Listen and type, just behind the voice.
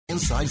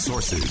Inside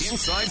Sources.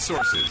 Inside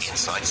Sources.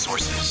 Inside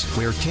Sources.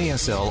 Where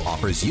KSL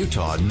offers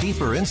Utah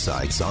deeper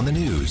insights on the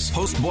news.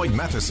 Host Boyd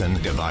Matheson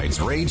divides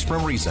rage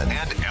from reason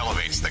And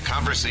elevates the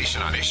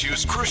conversation on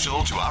issues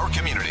crucial to our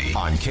community.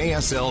 on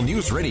KSL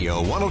News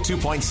Radio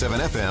 102.7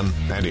 FM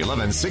and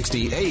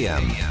 1160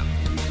 AM.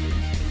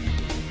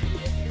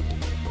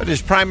 It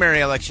is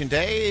primary election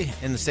day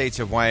in the states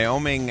of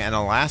Wyoming and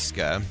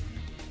Alaska.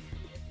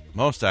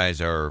 Most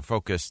eyes are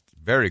focused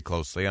very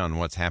closely on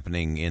what's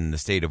happening in the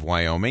state of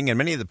Wyoming, and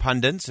many of the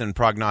pundits and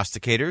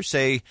prognosticators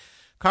say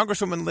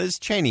Congresswoman Liz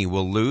Cheney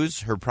will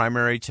lose her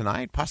primary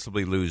tonight,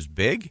 possibly lose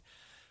big.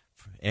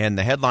 And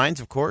the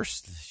headlines, of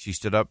course, she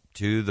stood up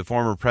to the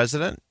former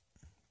president.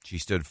 She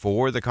stood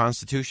for the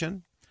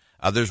Constitution.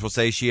 Others will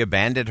say she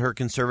abandoned her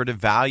conservative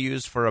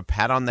values for a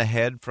pat on the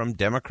head from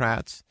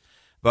Democrats.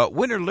 But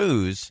win or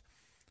lose,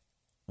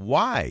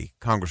 why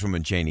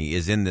Congresswoman Cheney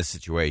is in this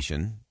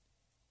situation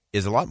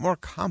is a lot more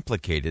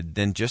complicated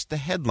than just the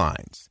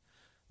headlines.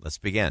 Let's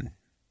begin.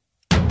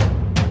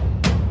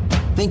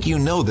 Think you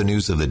know the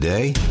news of the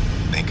day?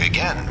 Think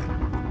again.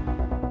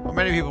 Well,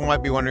 many people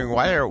might be wondering,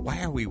 why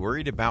are we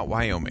worried about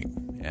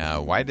Wyoming?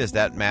 Why does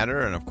that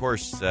matter? And, of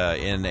course,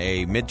 in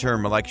a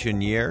midterm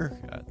election year,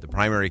 the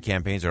primary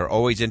campaigns are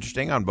always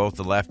interesting on both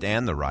the left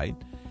and the right.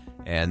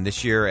 And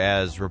this year,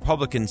 as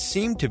Republicans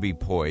seem to be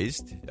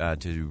poised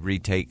to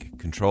retake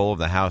control of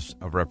the House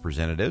of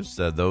Representatives,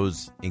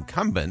 those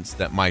incumbents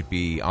that might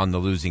be on the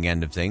losing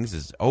end of things,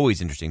 is always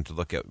interesting to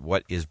look at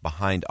what is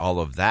behind all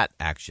of that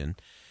action.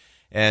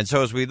 And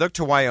so as we look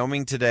to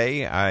Wyoming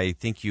today, I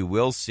think you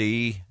will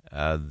see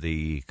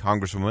the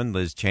Congresswoman,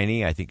 Liz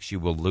Cheney. I think she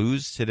will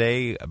lose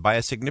today by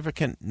a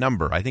significant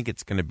number. I think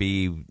it's going to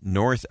be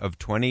north of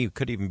 20,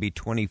 could even be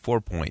 24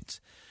 points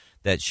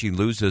that she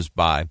loses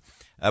by.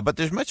 But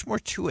there's much more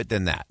to it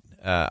than that.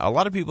 A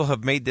lot of people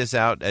have made this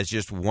out as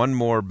just one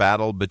more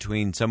battle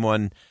between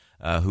someone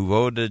who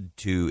voted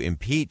to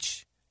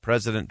impeach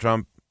President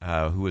Trump,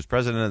 who was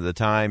president at the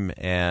time,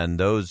 and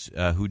those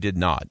who did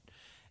not,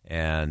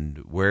 and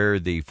where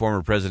the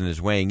former president is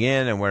weighing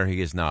in and where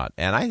he is not.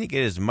 And I think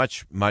it is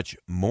much, much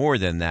more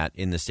than that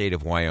in the state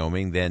of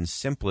Wyoming than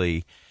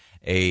simply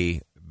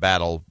a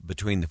battle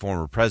between the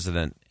former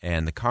president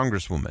and the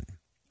Congresswoman.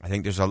 I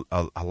think there's a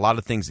lot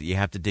of things that you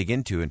have to dig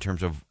into in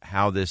terms of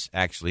how this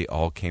actually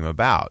all came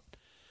about.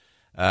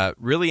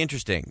 Really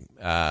interesting.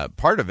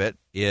 Part of it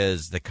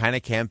is the kind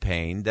of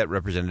campaign that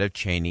Representative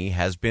Cheney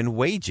has been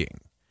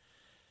waging.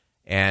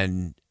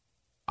 And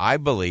I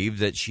believe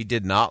that she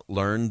did not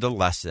learn the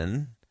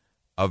lesson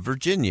of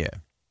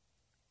Virginia,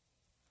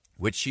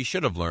 which she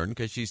should have learned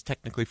because she's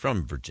technically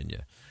from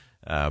Virginia.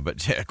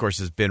 But, of course,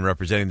 has been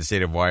representing the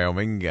state of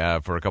Wyoming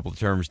for a couple of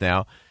terms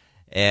now.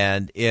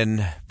 And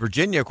in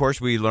Virginia, of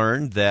course, we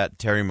learned that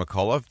Terry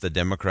McAuliffe, the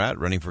Democrat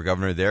running for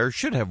governor there,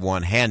 should have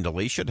won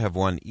handily, should have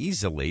won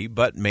easily,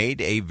 but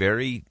made a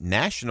very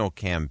national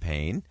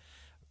campaign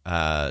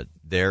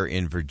there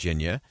in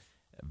Virginia,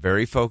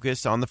 very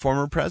focused on the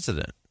former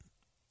president.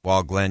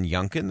 While Glenn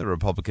Youngkin, the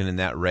Republican in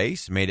that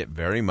race, made it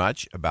very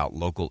much about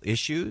local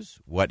issues,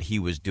 what he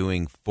was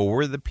doing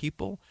for the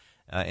people,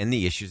 and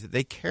the issues that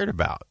they cared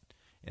about.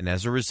 And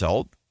as a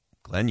result,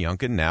 Glenn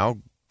Youngkin now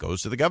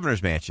goes to the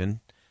governor's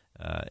mansion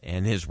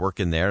and is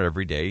working there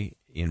every day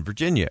in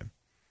Virginia.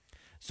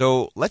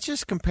 So let's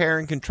just compare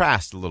and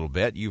contrast a little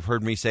bit. You've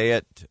heard me say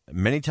it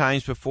many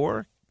times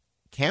before.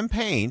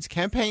 Campaigns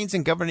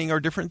and governing are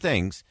different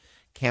things.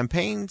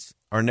 Campaigns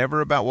are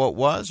never about what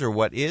was or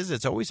what is.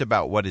 It's always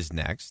about what is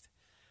next.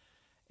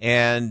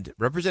 And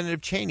Representative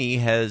Cheney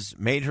has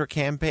made her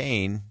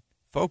campaign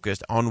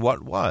focused on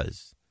what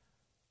was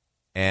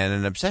and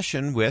an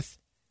obsession with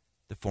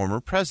the former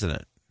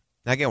president.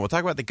 Now, again, we'll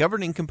talk about the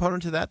governing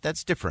component to that.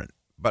 That's different.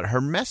 But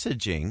her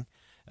messaging,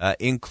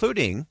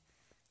 including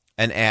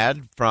an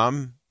ad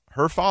from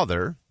her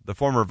father, the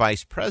former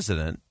vice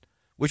president,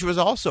 which was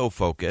also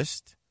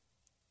focused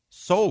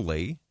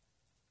solely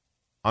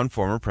on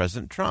former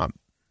President Trump.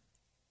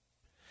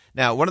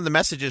 Now, one of the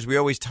messages we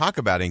always talk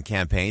about in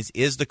campaigns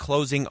is the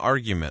closing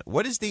argument.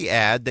 What is the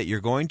ad that you're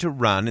going to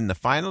run in the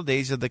final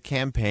days of the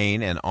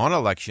campaign and on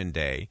Election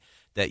Day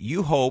that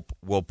you hope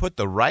will put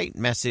the right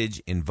message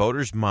in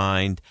voters'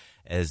 mind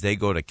as they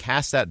go to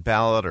cast that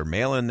ballot or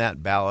mail in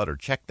that ballot or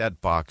check that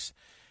box?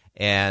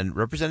 And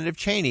Representative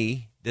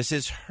Cheney, this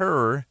is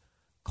her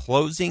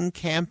closing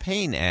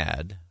campaign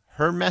ad,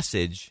 her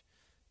message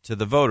to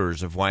the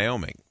voters of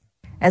Wyoming.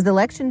 As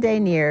Election Day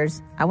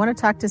nears, I want to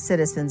talk to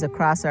citizens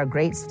across our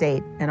great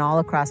state and all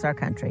across our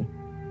country.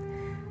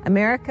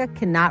 America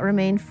cannot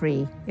remain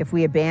free if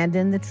we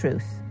abandon the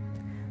truth.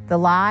 The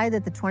lie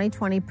that the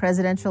 2020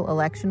 presidential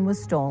election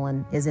was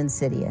stolen is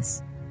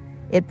insidious.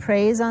 It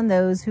preys on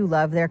those who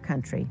love their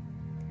country.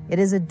 It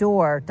is a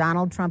door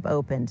Donald Trump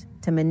opened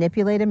to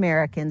manipulate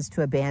Americans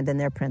to abandon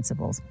their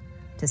principles,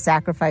 to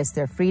sacrifice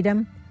their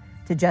freedom,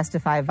 to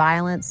justify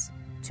violence,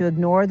 to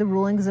ignore the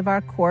rulings of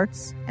our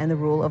courts and the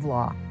rule of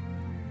law.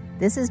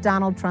 This is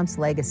Donald Trump's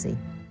legacy.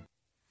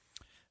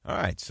 All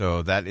right,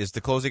 so that is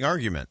the closing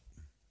argument.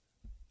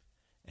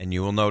 And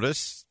you will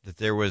notice that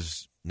there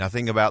was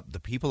Nothing about the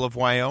people of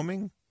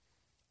Wyoming,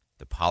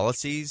 the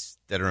policies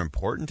that are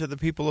important to the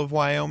people of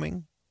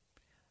Wyoming,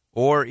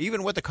 or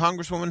even what the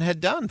Congresswoman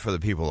had done for the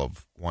people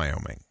of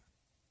Wyoming.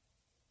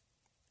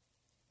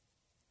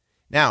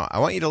 Now, I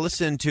want you to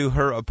listen to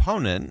her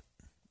opponent,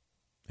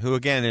 who,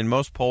 again, in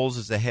most polls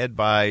is ahead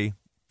by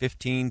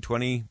 15,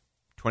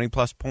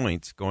 20-plus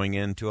points going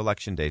into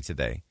Election Day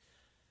today.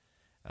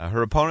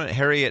 Her opponent,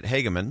 Harriet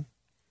Hageman,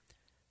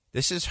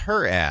 this is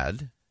her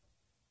ad,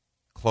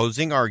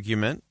 closing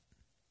argument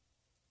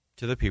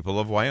to the people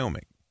of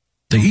Wyoming.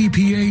 The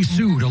EPA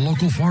sued a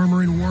local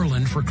farmer in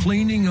Worland for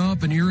cleaning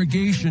up an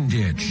irrigation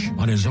ditch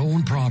on his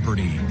own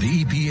property.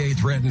 The EPA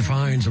threatened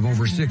fines of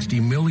over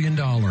 $60 million.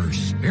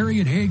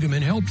 Harriet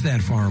Hageman helped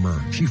that farmer.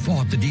 She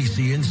fought the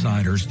D.C.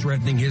 insiders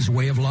threatening his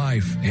way of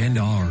life and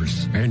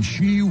ours. And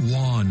she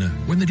won.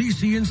 When the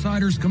D.C.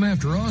 insiders come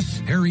after us,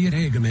 Harriet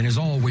Hageman has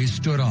always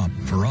stood up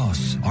for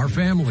us, our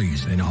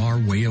families, and our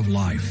way of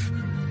life.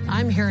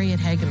 I'm Harriet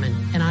Hageman,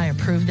 and I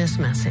approve this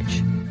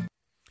message.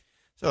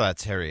 So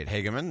that's Harriet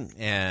Hageman,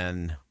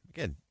 and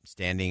again,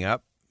 standing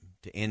up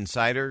to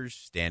insiders,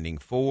 standing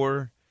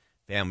for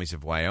families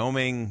of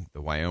Wyoming,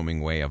 the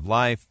Wyoming way of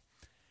life.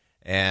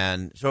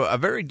 And so a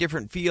very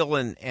different feel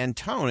and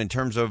tone in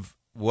terms of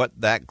what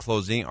that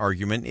closing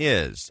argument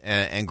is.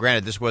 And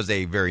granted, this was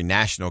a very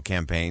national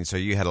campaign, so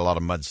you had a lot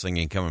of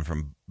mudslinging coming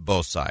from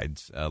both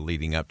sides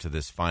leading up to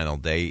this final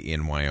day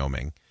in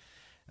Wyoming.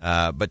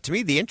 But to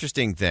me, the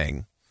interesting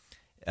thing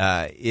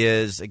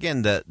is,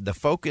 again, the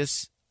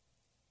focus.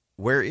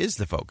 Where is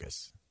the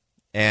focus?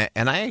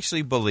 And I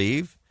actually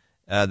believe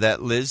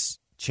that Liz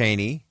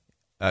Cheney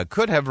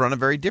could have run a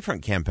very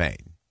different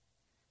campaign.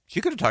 She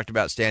could have talked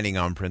about standing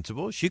on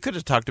principle. She could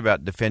have talked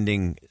about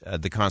defending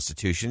the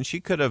Constitution. She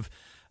could have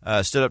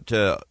stood up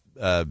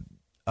to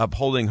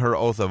upholding her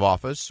oath of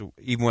office,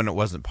 even when it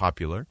wasn't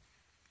popular.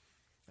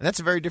 And that's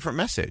a very different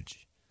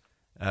message.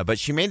 But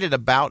she made it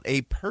about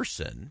a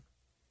person.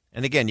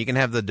 And again, you can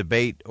have the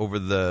debate over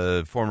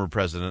the former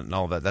president and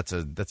all that. That's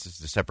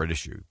just a separate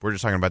issue. We're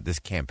just talking about this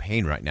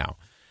campaign right now.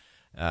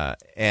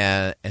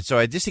 And so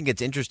I just think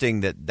it's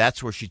interesting that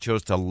that's where she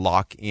chose to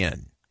lock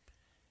in.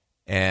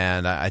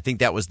 And I think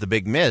that was the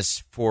big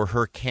miss for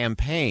her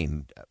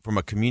campaign from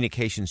a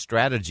communication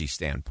strategy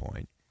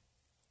standpoint.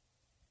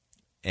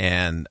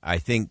 And I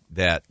think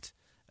that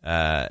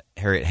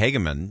Harriet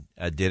Hageman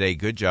did a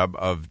good job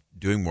of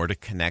doing more to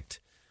connect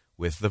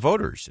with the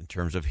voters in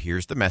terms of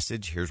here's the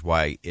message, here's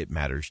why it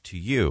matters to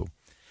you.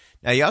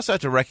 Now, you also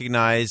have to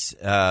recognize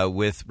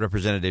with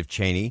Representative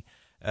Cheney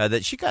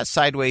that she got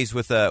sideways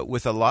with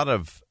a lot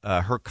of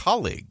her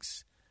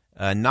colleagues,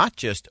 not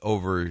just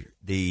over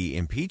the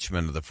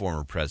impeachment of the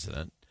former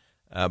president,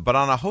 but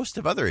on a host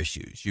of other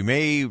issues. You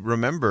may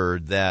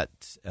remember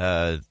that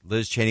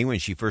Liz Cheney, when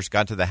she first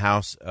got to the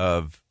House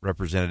of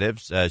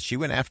Representatives, she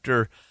went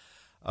after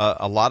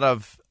a lot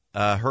of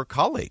her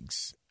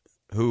colleagues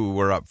who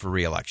were up for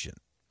re-election.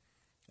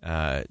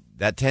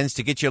 That tends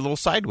to get you a little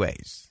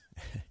sideways.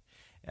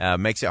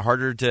 Makes it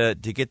harder to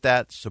get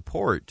that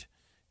support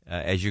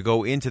as you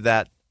go into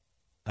that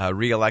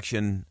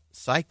re-election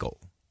cycle.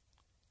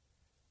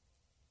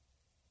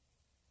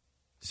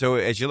 So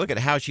as you look at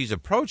how she's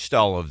approached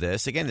all of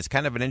this, again, it's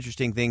kind of an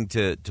interesting thing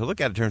to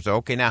look at in terms of,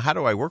 okay, now how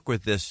do I work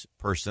with this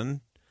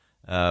person,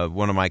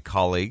 one of my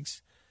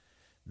colleagues,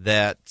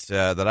 that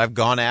I've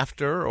gone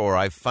after, or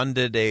I've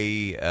funded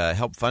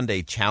helped fund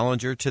a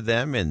challenger to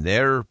them in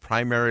their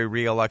primary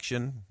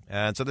reelection.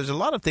 And so there's a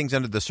lot of things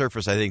under the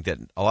surface, I think, that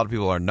a lot of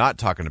people are not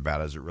talking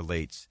about as it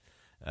relates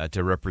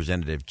to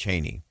Representative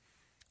Cheney.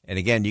 And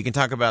again, you can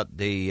talk about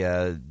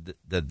the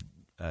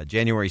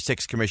January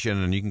 6th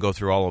Commission, and you can go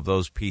through all of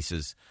those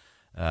pieces,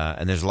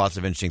 and there's lots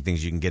of interesting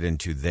things you can get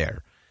into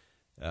there.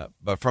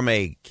 But from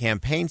a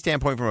campaign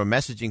standpoint, from a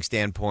messaging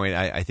standpoint,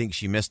 I think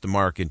she missed the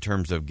mark in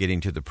terms of getting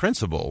to the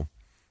principle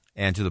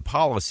and to the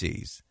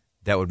policies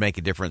that would make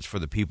a difference for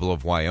the people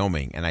of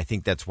Wyoming. And I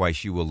think that's why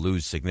she will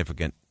lose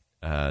significant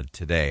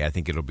today. I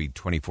think it'll be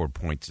 24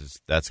 points.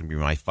 That's going to be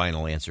my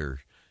final answer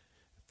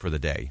for the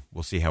day.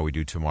 We'll see how we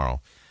do tomorrow.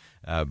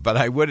 But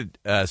I would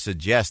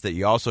suggest that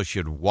you also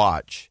should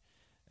watch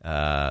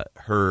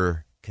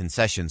her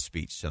concession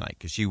speech tonight,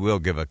 because she will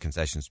give a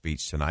concession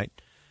speech tonight.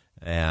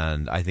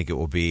 And I think it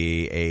will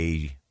be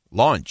a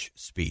launch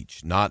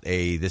speech, not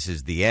a this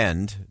is the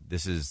end.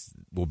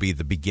 Will be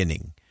the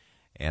beginning.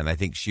 And I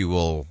think she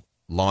will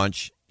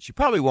launch. She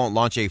probably won't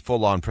launch a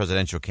full-on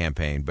presidential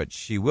campaign, but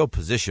she will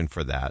position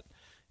for that.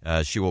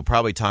 She will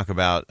probably talk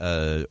about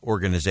an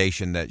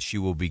organization that she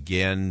will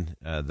begin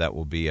that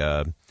will be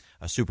a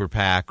super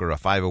PAC or a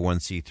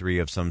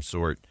 501c3 of some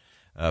sort,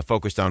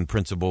 focused on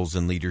principles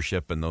and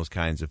leadership and those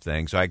kinds of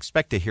things. So I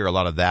expect to hear a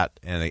lot of that,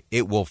 and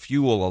it will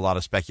fuel a lot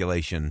of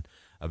speculation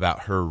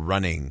about her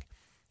running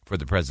for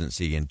the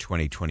presidency in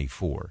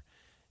 2024.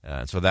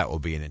 So that will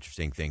be an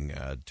interesting thing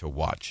to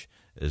watch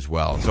as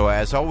well. So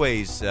as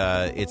always,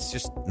 it's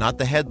just not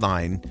the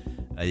headline.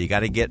 You got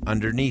to get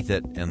underneath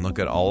it and look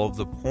at all of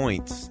the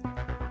points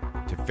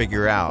to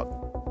figure out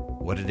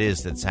what it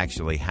is that's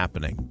actually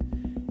happening.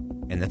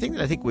 And the thing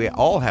that I think we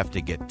all have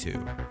to get to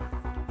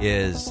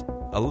is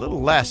a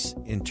little less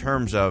in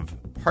terms of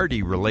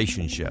party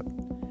relationship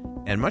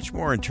and much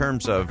more in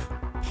terms of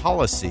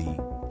policy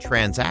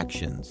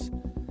transactions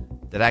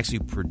that actually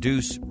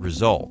produce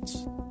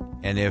results.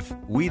 And if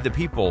we, the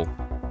people,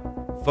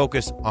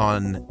 focus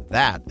on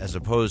that as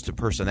opposed to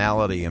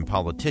personality and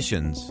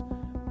politicians,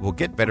 we'll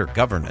get better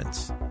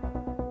governance.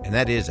 And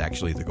that is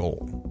actually the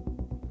goal.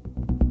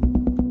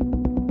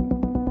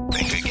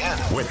 Think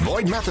again With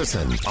Boyd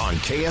Matheson on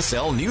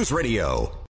KSL News Radio.